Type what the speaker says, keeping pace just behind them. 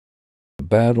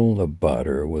Battle of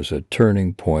Badr was a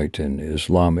turning point in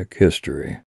Islamic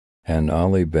history, and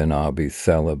Ali bin Abi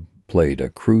Talib played a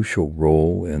crucial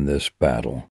role in this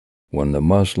battle. When the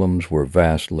Muslims were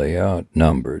vastly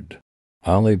outnumbered,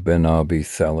 Ali bin Abi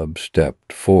Talib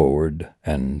stepped forward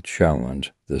and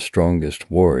challenged the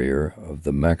strongest warrior of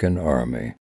the Meccan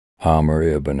army, Amr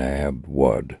ibn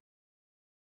Wad.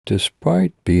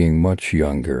 Despite being much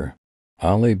younger,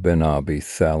 Ali bin Abi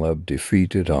Talib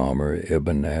defeated Amr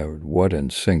ibn Wad in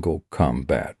single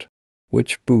combat,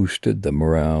 which boosted the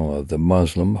morale of the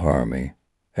Muslim army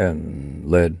and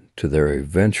led to their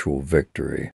eventual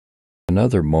victory.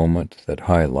 Another moment that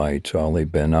highlights Ali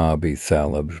bin Abi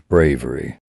Talib's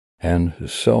bravery and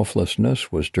his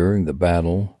selflessness was during the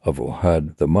Battle of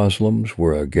Uhud. The Muslims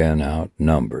were again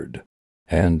outnumbered,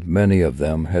 and many of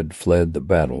them had fled the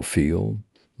battlefield,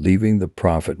 leaving the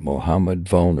Prophet Muhammad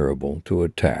vulnerable to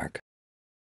attack.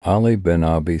 Ali bin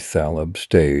Abi Talib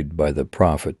stayed by the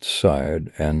Prophet's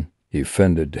side and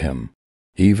defended him.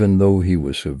 Even though he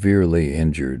was severely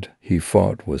injured, he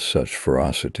fought with such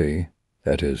ferocity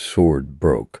that his sword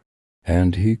broke,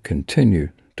 and he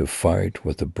continued to fight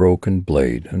with a broken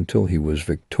blade until he was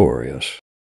victorious.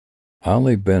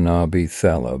 Ali bin Abi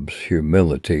Talib's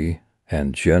humility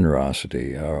and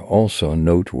generosity are also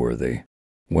noteworthy.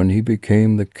 When he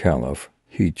became the caliph,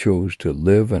 he chose to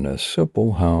live in a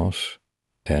simple house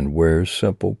and wear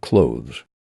simple clothes.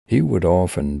 He would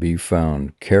often be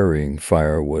found carrying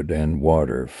firewood and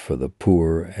water for the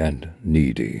poor and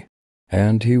needy,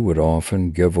 and he would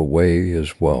often give away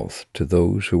his wealth to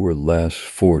those who were less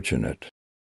fortunate.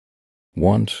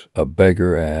 Once a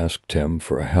beggar asked him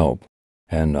for help,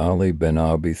 and Ali bin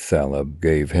Abi Talib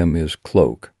gave him his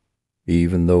cloak,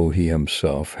 even though he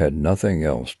himself had nothing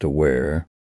else to wear.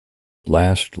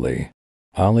 Lastly,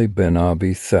 Ali bin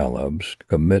Abi Talib's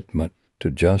commitment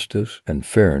to justice and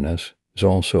fairness is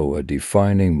also a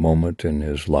defining moment in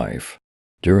his life.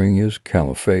 During his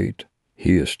caliphate,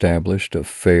 he established a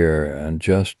fair and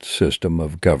just system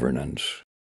of governance,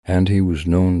 and he was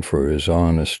known for his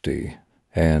honesty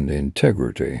and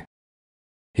integrity.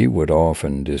 He would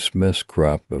often dismiss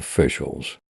corrupt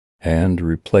officials and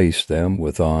replace them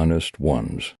with honest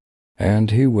ones,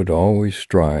 and he would always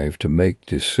strive to make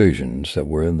decisions that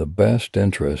were in the best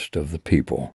interest of the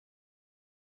people.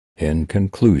 In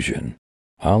conclusion,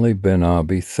 Ali bin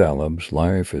Abi Talib's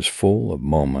life is full of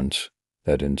moments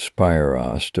that inspire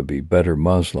us to be better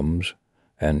Muslims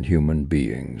and human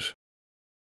beings.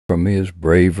 From his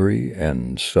bravery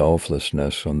and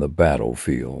selflessness on the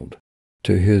battlefield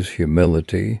to his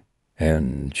humility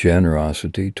and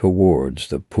generosity towards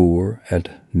the poor and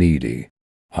needy,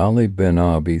 Ali bin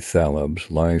Abi Talib's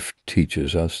life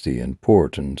teaches us the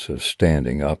importance of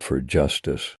standing up for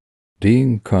justice,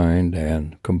 being kind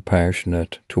and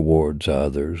compassionate towards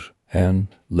others, and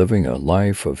living a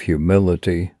life of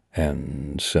humility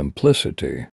and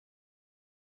simplicity.